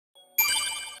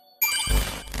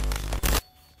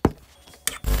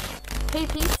Hey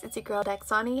peeps, it's your girl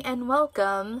Daxani and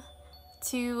welcome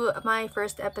to my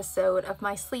first episode of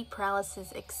my sleep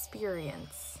paralysis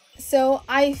experience. So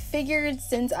I figured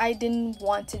since I didn't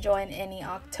want to join any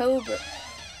October...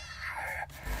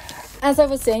 As I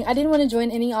was saying, I didn't want to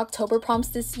join any October prompts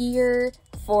this year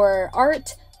for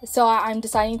art, so I'm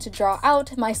deciding to draw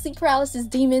out my sleep paralysis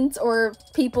demons or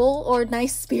people or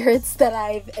nice spirits that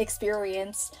I've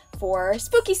experienced for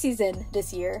spooky season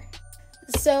this year.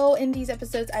 So in these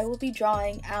episodes, I will be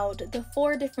drawing out the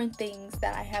 4 different things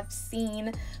that I have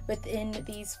seen within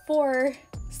these 4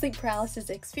 sleep paralysis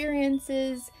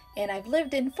experiences, and I've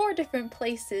lived in 4 different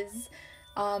places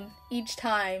each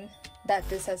time that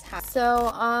this has happened.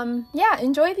 So yeah,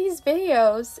 enjoy these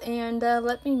videos and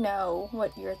let me know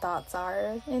what your thoughts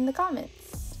are in the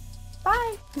comments.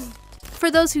 Bye! For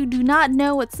those who do not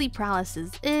know what sleep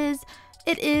paralysis is,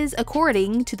 it is,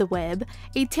 according to the web,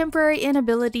 a temporary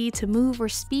inability to move or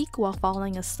speak while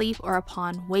falling asleep or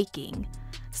upon waking.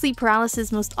 Sleep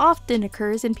paralysis most often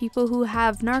occurs in people who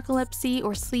have narcolepsy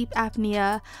or sleep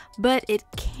apnea, but it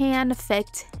can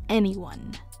affect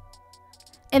anyone.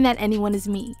 And that anyone is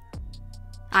me.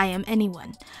 I am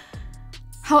anyone.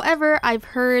 However, I've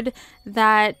heard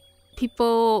that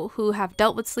people who have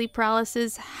dealt with sleep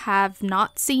paralysis have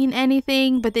not seen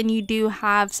anything, but then you do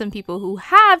have some people who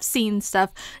have seen stuff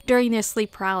during their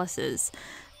sleep paralysis.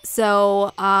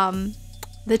 So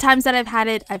the times that I've had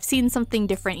it, I've seen something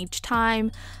different each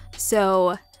time.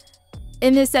 So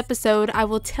in this episode, I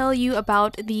will tell you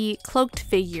about the cloaked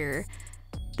figure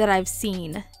that I've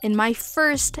seen in my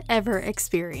first ever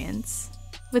experience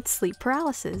with sleep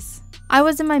paralysis. I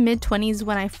was in my mid-20s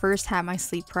when I first had my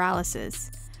sleep paralysis.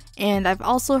 And I've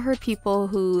also heard people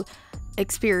who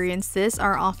experience this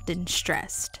are often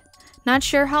stressed. Not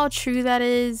sure how true that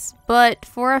is, but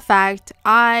for a fact,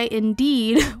 I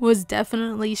indeed was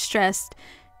definitely stressed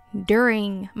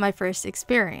during my first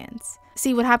experience.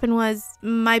 See, what happened was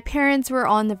my parents were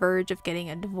on the verge of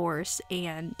getting a divorce,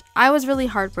 and I was really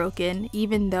heartbroken,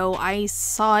 even though I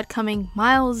saw it coming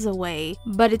miles away,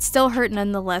 but it still hurt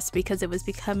nonetheless because it was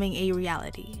becoming a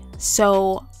reality.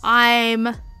 So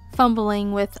I'm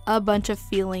fumbling with a bunch of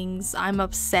feelings. I'm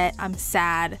upset, I'm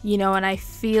sad, you know, and I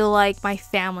feel like my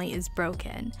family is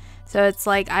broken. So it's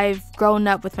like I've grown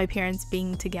up with my parents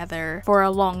being together for a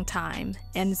long time.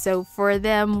 And so for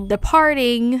them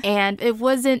departing, and it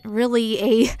wasn't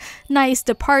really a nice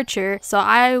departure, so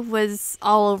I was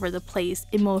all over the place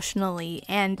emotionally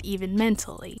and even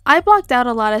mentally. I blocked out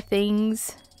a lot of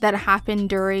things that happened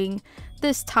during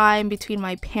this time between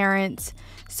my parents.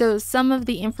 So some of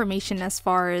the information as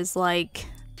far as like,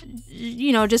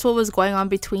 you know, just what was going on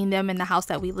between them in the house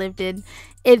that we lived in,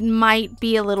 it might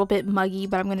be a little bit muggy,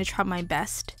 but I'm going to try my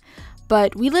best.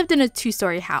 But we lived in a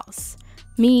 2-story house.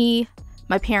 Me,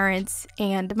 my parents,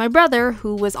 and my brother,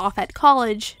 who was off at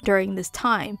college during this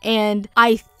time. And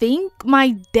I think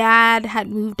my dad had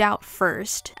moved out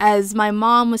first, as my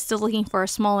mom was still looking for a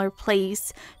smaller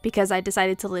place because I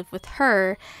decided to live with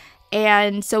her.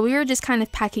 And so we were just kind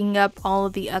of packing up all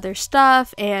of the other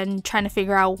stuff and trying to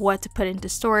figure out what to put into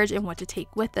storage and what to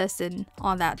take with us and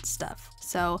all that stuff.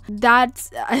 So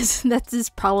that's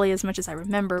just probably as much as I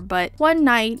remember. But one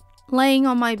night, laying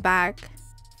on my back,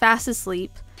 fast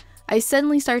asleep, I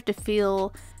suddenly start to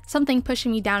feel something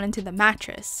pushing me down into the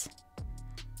mattress.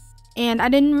 And I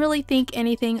didn't really think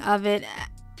anything of it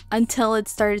until it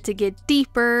started to get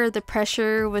deeper. The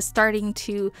pressure was starting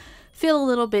to feel a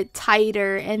little bit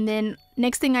tighter, and then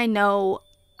next thing I know,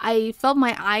 I felt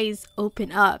my eyes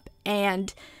open up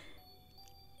and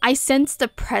I sensed a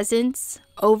presence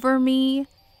over me,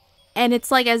 and it's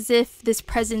like as if this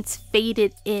presence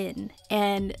faded in,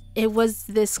 and it was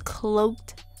this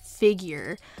cloaked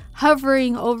figure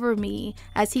hovering over me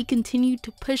as he continued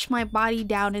to push my body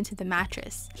down into the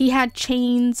mattress. He had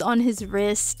chains on his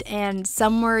wrist and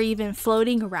some were even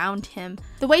floating around him.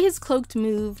 The way his cloak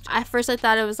moved, at first I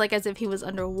thought it was like as if he was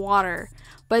underwater,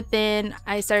 but then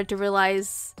I started to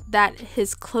realize that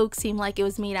his cloak seemed like it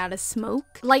was made out of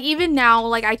smoke. Like even now,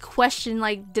 like I question,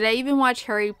 like, did I even watch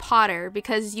Harry Potter?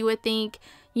 Because you would think,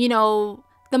 you know,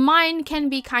 the mind can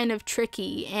be kind of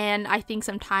tricky, and I think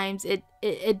sometimes it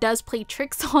does play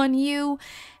tricks on you.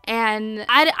 And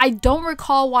I don't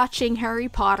recall watching Harry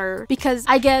Potter because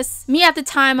I guess me at the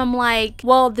time, I'm like,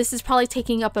 well, this is probably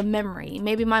taking up a memory.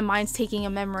 Maybe my mind's taking a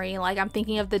memory, like I'm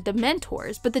thinking of the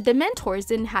Dementors, but the Dementors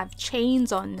didn't have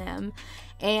chains on them,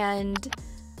 and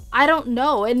I don't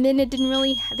know. And then they didn't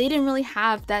really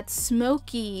have that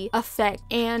smoky effect.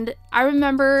 And I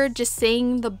remember just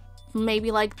seeing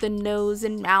maybe like the nose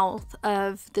and mouth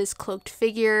of this cloaked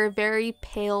figure, very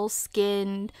pale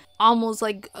skinned, almost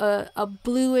like a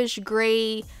bluish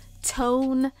gray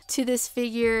tone to this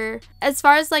figure. As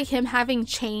far as like him having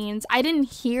chains, I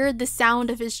didn't hear the sound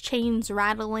of his chains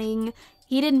rattling.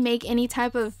 He didn't make any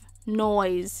type of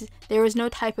noise. There was no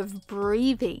type of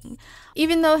breathing.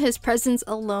 Even though his presence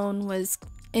alone was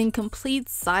in complete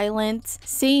silence,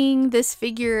 seeing this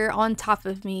figure on top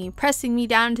of me, pressing me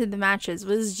down to the mattress,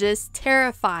 was just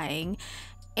terrifying.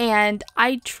 And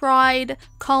I tried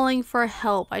calling for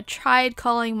help. I tried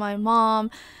calling my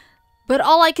mom, but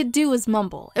all I could do was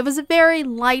mumble. It was a very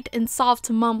light and soft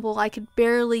mumble. I could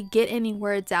barely get any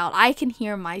words out. I can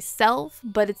hear myself,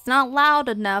 but it's not loud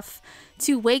enough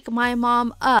to wake my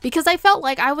mom up because I felt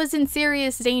like I was in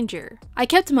serious danger. I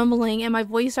kept mumbling and my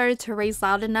voice started to raise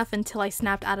loud enough until I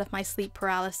snapped out of my sleep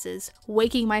paralysis,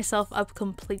 waking myself up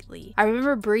completely. I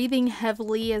remember breathing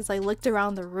heavily as I looked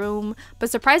around the room, but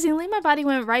surprisingly my body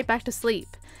went right back to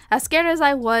sleep. As scared as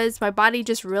I was, my body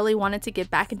just really wanted to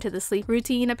get back into the sleep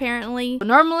routine apparently.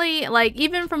 Normally, like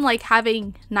even from like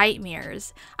having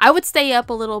nightmares, I would stay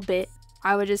up a little bit.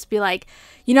 I would just be like,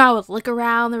 you know, I would look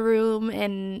around the room,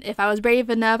 and if I was brave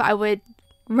enough, I would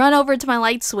run over to my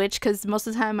light switch because most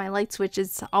of the time my light switch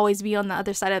is always be on the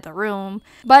other side of the room.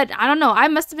 But I don't know, I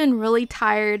must have been really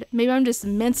tired. Maybe I'm just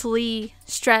mentally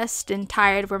stressed and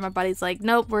tired where my body's like,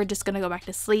 nope, we're just gonna go back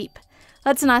to sleep.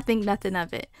 Let's not think nothing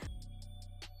of it.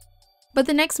 But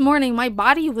the next morning, my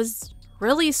body was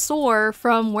really sore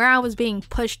from where I was being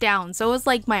pushed down. So it was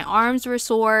like my arms were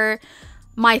sore,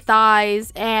 my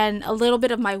thighs, and a little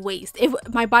bit of my waist.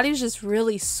 My body was just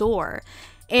really sore.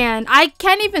 And I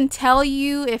can't even tell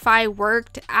you if I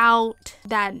worked out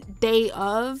that day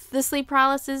of the sleep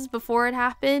paralysis before it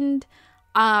happened.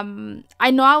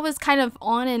 I know I was kind of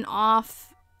on and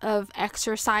off of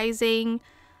exercising,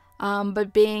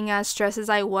 but being as stressed as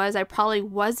I was, I probably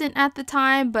wasn't at the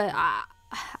time, but I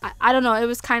don't know, it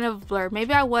was kind of blurred.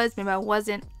 Maybe I was, maybe I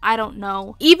wasn't, I don't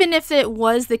know. Even if it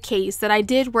was the case that I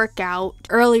did work out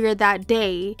earlier that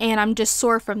day and I'm just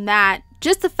sore from that,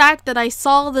 just the fact that I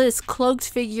saw this cloaked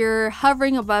figure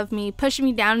hovering above me, pushing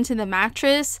me down into the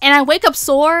mattress, and I wake up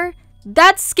sore,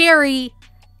 that's scary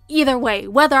either way,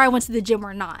 whether I went to the gym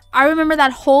or not. I remember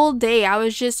that whole day, I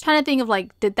was just trying to think of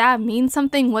like, did that mean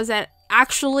something? Was that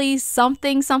actually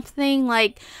something?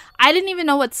 Like, I didn't even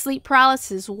know what sleep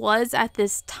paralysis was at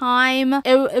this time.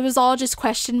 It was all just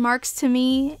question marks to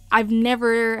me. I've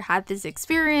never had this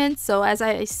experience. So as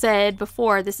I said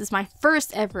before, this is my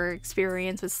first ever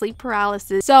experience with sleep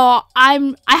paralysis. So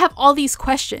I have all these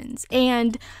questions,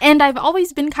 and I've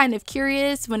always been kind of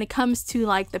curious when it comes to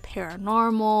like the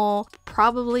paranormal.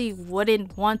 Probably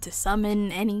wouldn't want to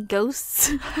summon any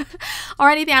ghosts or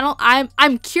anything.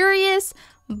 I'm curious,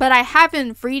 but I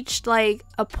haven't reached like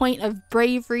a point of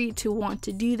bravery to want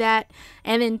to do that.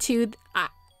 And then to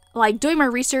like doing my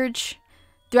research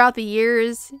throughout the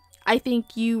years, I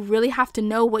think you really have to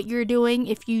know what you're doing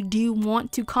if you do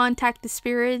want to contact the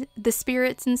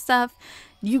spirits and stuff.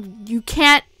 You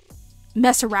can't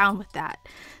mess around with that.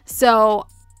 So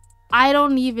I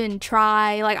don't even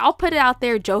try. Like, I'll put it out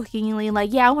there jokingly,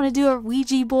 like, yeah, I want to do a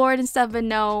Ouija board and stuff, but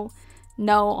no,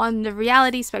 on the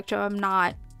reality spectrum, I'm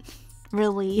not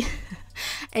really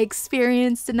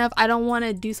experienced enough. I don't want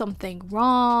to do something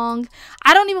wrong.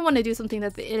 I don't even want to do something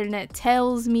that the internet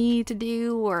tells me to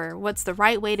do or what's the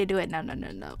right way to do it. No.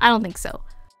 I don't think so.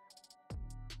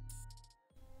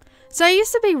 So I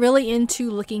used to be really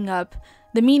into looking up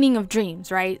the meaning of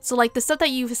dreams, right? So like the stuff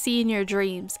that you see in your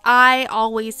dreams, I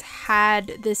always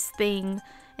had this thing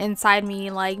inside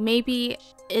me, like maybe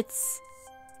it's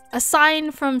a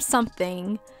sign from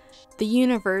something, the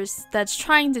universe, that's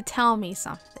trying to tell me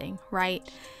something, right?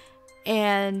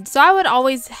 And so I would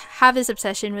always have this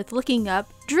obsession with looking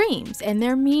up dreams and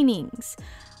their meanings.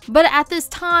 But at this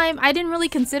time, I didn't really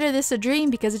consider this a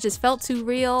dream because it just felt too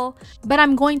real. But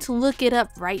I'm going to look it up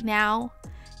right now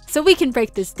so we can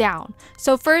break this down.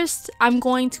 So first, I'm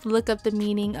going to look up the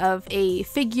meaning of a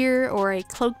figure or a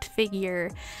cloaked figure.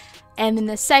 And then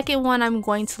the second one, I'm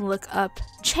going to look up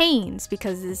chains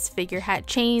because this figure had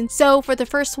chains. So for the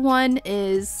first one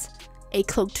is a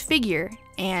cloaked figure.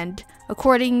 And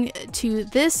according to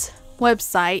this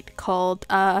website called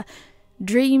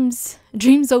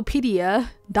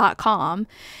Dreamsopedia.com,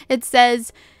 it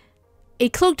says, a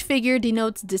cloaked figure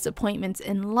denotes disappointments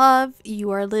in love.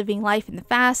 You are living life in the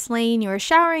fast lane. You are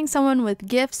showering someone with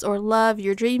gifts or love.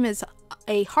 Your dream is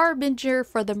a harbinger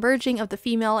for the merging of the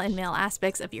female and male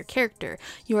aspects of your character.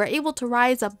 You are able to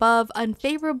rise above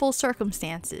unfavorable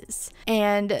circumstances.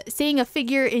 And seeing a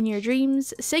figure in your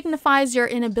dreams signifies your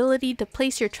inability to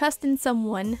place your trust in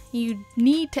someone. You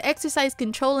need to exercise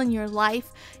control in your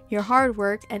life. Your hard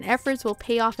work and efforts will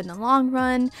pay off in the long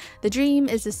run. The dream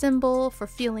is a symbol for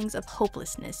feelings of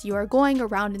hopelessness. You are going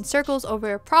around in circles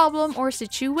over a problem or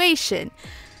situation.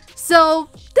 So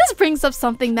this brings up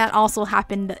something that also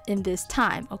happened in this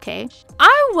time, okay?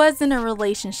 I was in a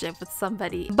relationship with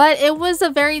somebody, but it was a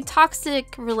very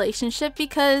toxic relationship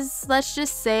because let's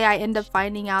just say I end up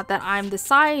finding out that I'm the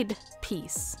side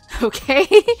piece, okay?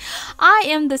 I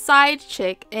am the side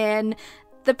chick, and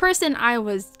the person I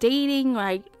was dating,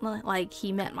 like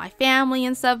he met my family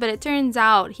and stuff, but it turns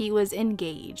out he was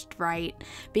engaged, right?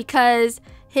 Because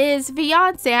his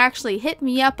fiance actually hit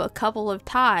me up a couple of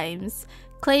times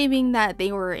claiming that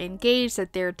they were engaged,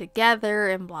 that they're together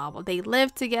and blah blah, they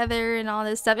live together and all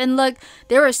this stuff. And look,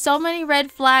 there were so many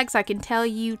red flags I can tell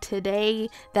you today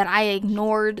that I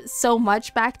ignored so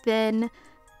much back then.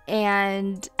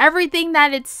 And everything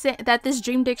that this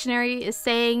dream dictionary is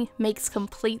saying makes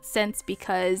complete sense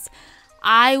because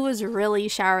I was really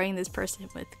showering this person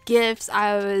with gifts.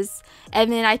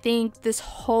 And then I think this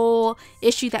whole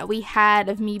issue that we had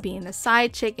of me being the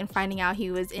side chick and finding out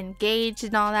he was engaged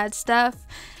and all that stuff,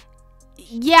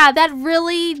 yeah, that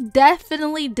really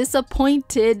definitely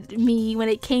disappointed me when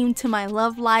it came to my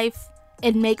love life.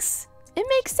 It makes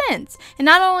sense. And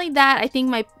not only that, I think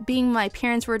my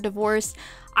parents were divorced,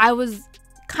 I was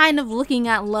kind of looking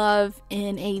at love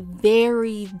in a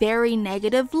very, very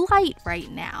negative light right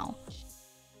now.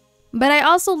 But I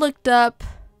also looked up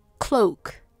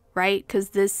cloak, right? Because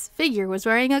this figure was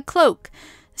wearing a cloak.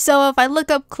 So if I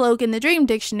look up cloak in the dream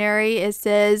dictionary, it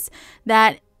says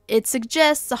that it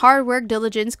suggests hard work,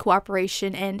 diligence,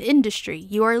 cooperation, and industry.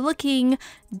 You are looking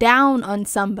down on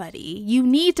somebody. You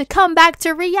need to come back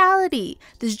to reality.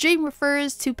 This dream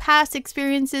refers to past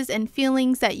experiences and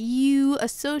feelings that you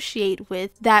associate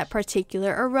with that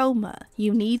particular aroma.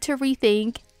 You need to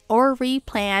rethink or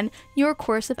replan your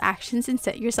course of actions and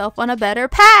set yourself on a better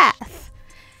path.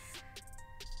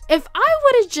 If I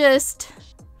would have just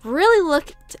really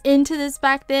looked into this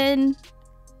back then,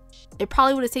 it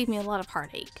probably would have saved me a lot of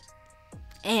heartache.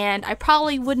 And I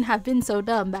probably wouldn't have been so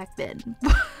dumb back then.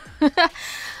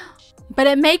 But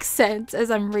it makes sense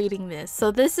as I'm reading this.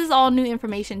 So this is all new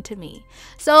information to me.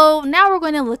 So now we're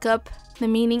going to look up the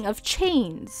meaning of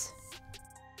chains,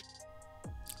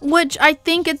 which I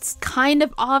think it's kind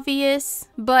of obvious,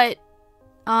 but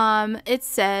it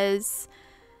says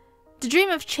the dream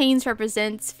of chains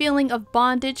represents feeling of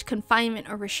bondage, confinement,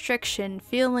 or restriction,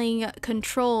 feeling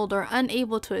controlled or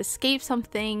unable to escape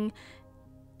something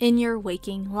in your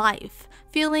waking life,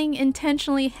 feeling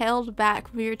intentionally held back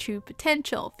from your true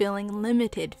potential, feeling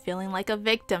limited, feeling like a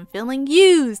victim, feeling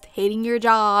used, hating your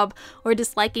job, or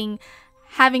disliking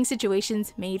having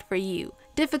situations made for you,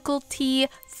 difficulty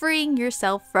freeing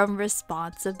yourself from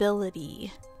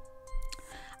responsibility.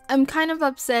 I'm kind of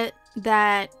upset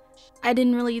that I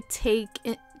didn't really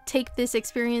take this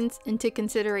experience into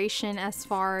consideration as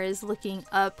far as looking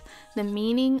up the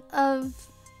meaning of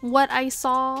what I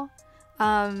saw.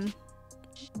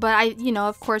 But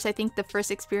of course, I think the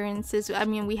first experiences, I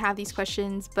mean, we have these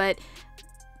questions, but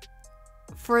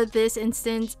for this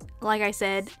instance, like I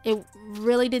said, it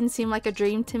really didn't seem like a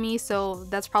dream to me, so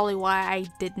that's probably why I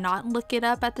did not look it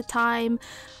up at the time.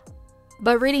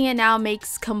 But reading it now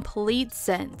makes complete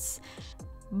sense.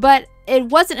 But it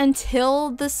wasn't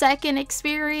until the second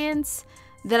experience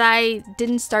that I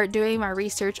didn't start doing my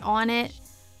research on it,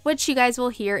 which you guys will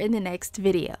hear in the next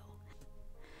video.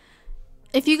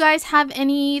 If you guys have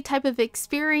any type of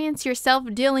experience yourself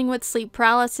dealing with sleep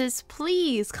paralysis,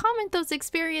 please comment those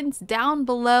experiences down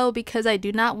below because I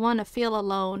do not want to feel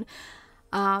alone.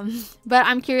 But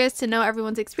I'm curious to know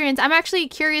everyone's experience. I'm actually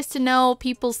curious to know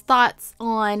people's thoughts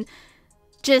on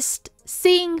just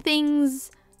seeing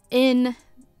things in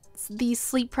the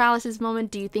sleep paralysis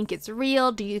moment. Do you think it's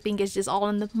real? Do you think it's just all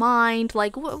in the mind?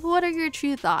 Like, what are your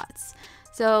true thoughts?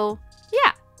 So,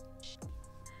 yeah.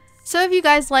 So if you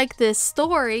guys like this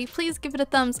story, please give it a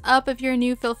thumbs up. If you're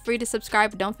new, feel free to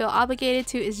subscribe. Don't feel obligated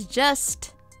to. It's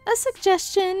just a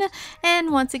suggestion.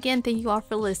 And once again, thank you all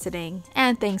for listening.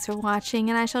 And thanks for watching.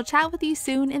 And I shall chat with you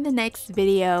soon in the next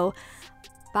video.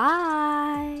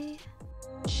 Bye!